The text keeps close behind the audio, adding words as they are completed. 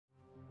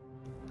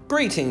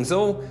Greetings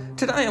all,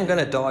 today I'm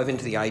going to dive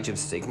into the Age of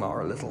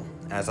Sigmar a little,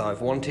 as I've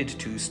wanted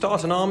to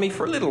start an army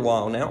for a little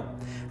while now,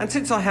 and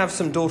since I have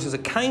some Daughters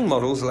of Khaine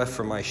models left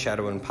from my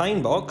Shadow and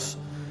Pain box,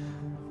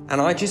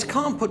 and I just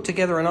can't put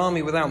together an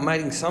army without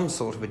making some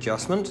sort of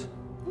adjustment,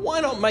 why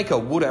not make a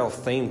Wood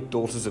Elf themed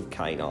Daughters of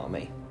Khaine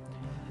army?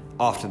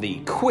 After the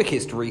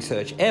quickest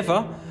research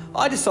ever,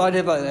 I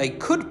decided that they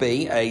could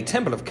be a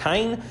Temple of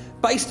Khaine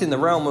based in the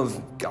realm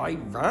of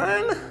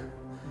Gairan?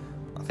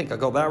 I think I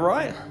got that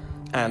right.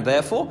 And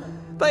therefore,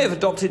 they have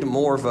adopted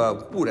more of a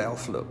Wood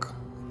Elf look.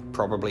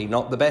 Probably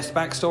not the best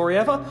backstory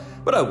ever,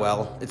 but oh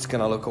well, it's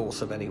gonna look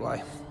awesome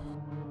anyway.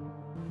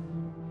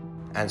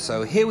 And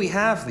so here we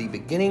have the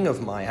beginning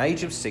of my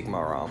Age of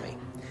Sigmar army.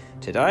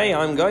 Today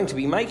I'm going to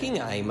be making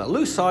a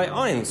Melusai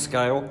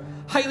Ironscale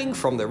hailing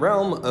from the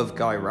realm of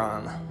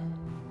Gairan.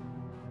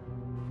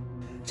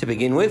 To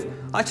begin with,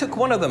 I took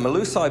one of the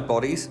Melusai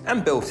bodies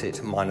and built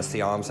it, minus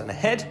the arms and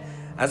head,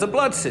 as a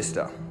blood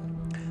sister.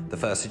 The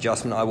first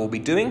adjustment I will be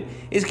doing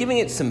is giving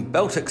it some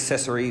belt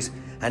accessories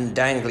and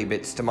dangly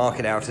bits to mark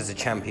it out as a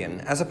champion,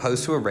 as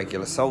opposed to a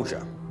regular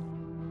soldier.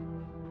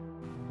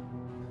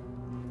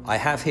 I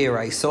have here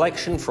a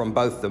selection from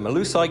both the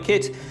Melusai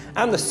kit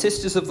and the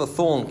Sisters of the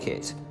Thorn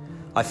kit.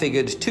 I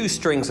figured 2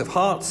 strings of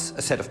hearts,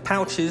 a set of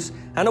pouches,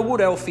 and a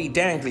wood elfy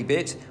dangly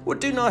bit would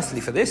do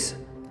nicely for this,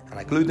 and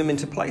I glued them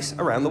into place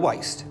around the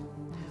waist.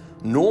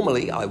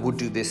 Normally I would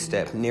do this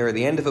step nearer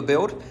the end of a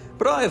build,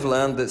 but I have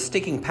learned that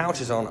sticking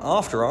pouches on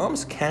after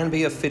arms can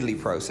be a fiddly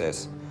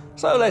process,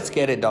 so let's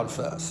get it done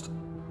first.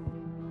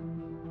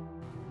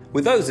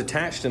 With those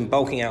attached and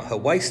bulking out her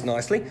waist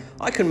nicely,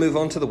 I can move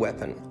on to the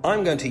weapon.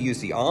 I'm going to use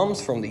the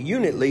arms from the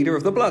unit leader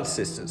of the Blood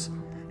Sisters.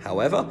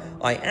 However,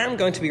 I am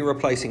going to be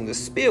replacing the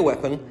spear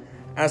weapon,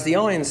 as the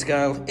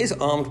Ironscale is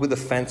armed with a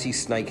fancy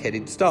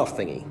snake-headed staff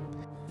thingy.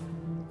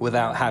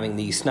 Without having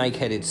the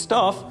snake-headed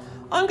staff,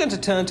 I'm going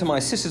to turn to my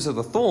Sisters of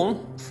the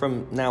Thorn,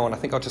 from now on I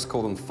think I'll just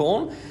call them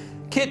Thorn,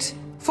 kit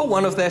for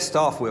one of their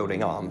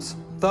staff-wielding arms,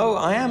 though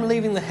I am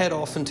leaving the head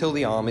off until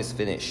the arm is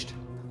finished.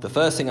 The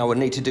first thing I would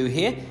need to do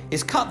here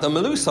is cut the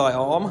Melusai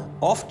arm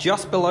off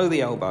just below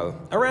the elbow,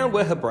 around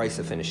where her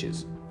bracer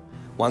finishes.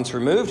 Once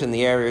removed and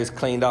the area is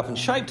cleaned up and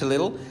shaped a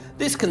little,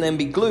 this can then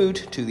be glued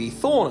to the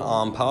Thorn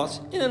arm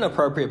part in an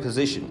appropriate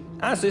position,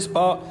 as this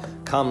part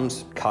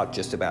comes cut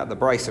just about the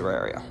bracer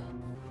area.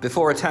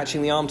 Before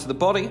attaching the arm to the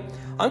body,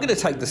 I'm going to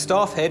take the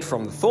staff head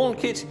from the Thorn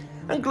kit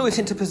and glue it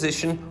into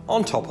position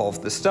on top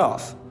of the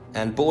staff.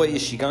 And boy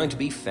is she going to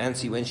be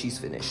fancy when she's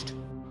finished.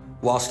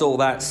 Whilst all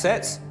that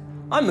sets,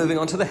 I'm moving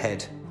on to the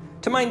head.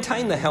 To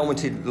maintain the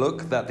helmeted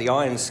look that the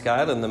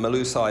Ironscale and the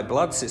Melusai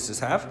Blood Sisters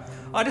have,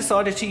 I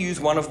decided to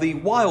use one of the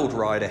Wild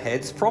Rider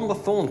heads from the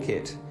Thorn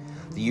kit.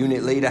 The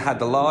unit leader had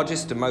the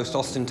largest and most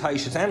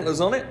ostentatious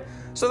antlers on it,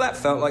 so that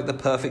felt like the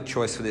perfect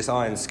choice for this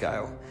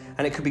Ironscale,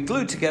 and it could be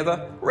glued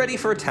together, ready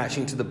for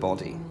attaching to the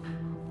body.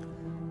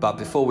 But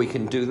before we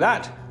can do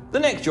that, the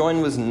neck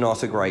join was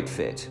not a great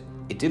fit.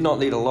 It did not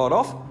lead a lot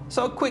off,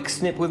 so a quick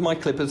snip with my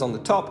clippers on the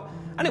top,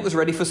 and it was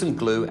ready for some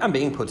glue and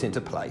being put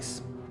into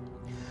place.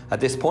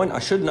 At this point, I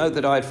should note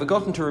that I had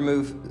forgotten to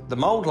remove the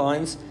mould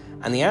lines,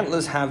 and the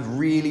antlers have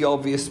really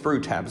obvious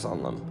sprue tabs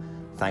on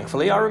them.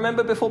 Thankfully, I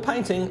remembered before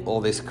painting,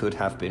 or this could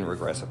have been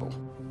regrettable.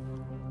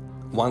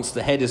 Once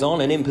the head is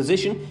on and in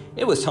position,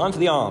 it was time for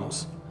the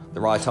arms.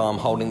 The right arm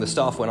holding the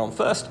staff went on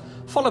first,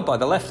 followed by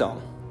the left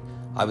arm.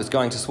 I was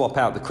going to swap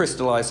out the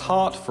crystallized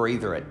heart for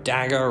either a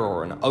dagger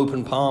or an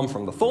open palm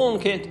from the Thorn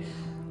kit,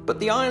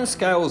 but the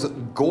Ironscale's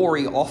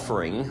gory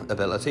offering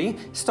ability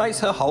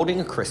states her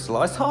holding a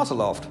crystallized heart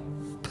aloft.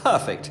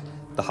 Perfect,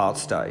 the heart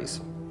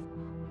stays.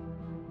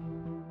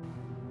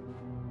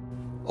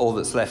 All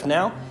that's left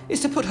now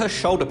is to put her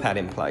shoulder pad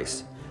in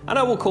place, and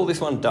I will call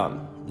this one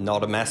done.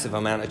 Not a massive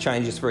amount of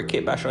changes for a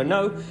kitbash, I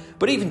know,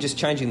 but even just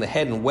changing the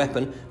head and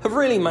weapon have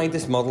really made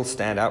this model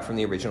stand out from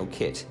the original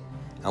kit.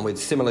 And with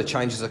similar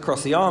changes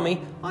across the army,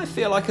 I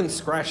feel I can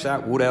scratch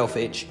that wood elf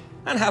itch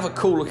and have a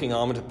cool looking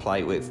armor to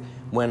play with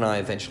when I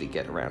eventually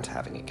get around to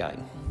having a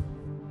game.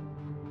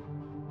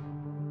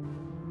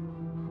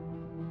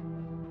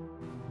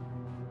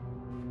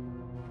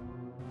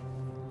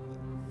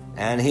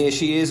 And here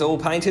she is all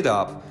painted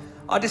up.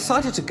 I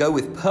decided to go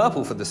with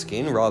purple for the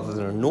skin rather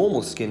than a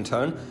normal skin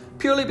tone,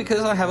 purely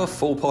because I have a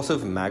full pot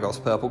of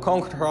Magos purple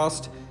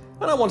contrast,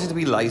 and I wanted to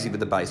be lazy with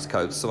the base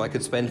coats so I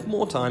could spend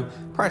more time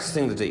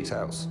practicing the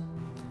details.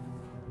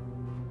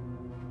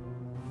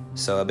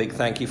 So a big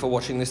thank you for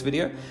watching this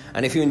video,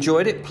 and if you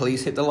enjoyed it,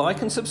 please hit the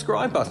like and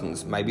subscribe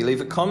buttons. Maybe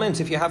leave a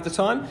comment if you have the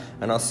time,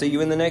 and I'll see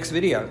you in the next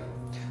video.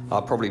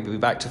 I'll probably be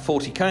back to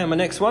 40k on my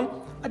next one.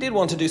 I did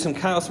want to do some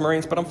Chaos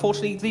Marines, but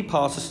unfortunately the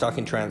parts are stuck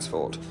in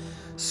transport,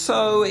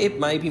 so it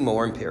may be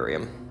more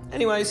Imperium.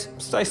 Anyways,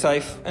 stay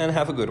safe and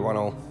have a good one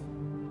all.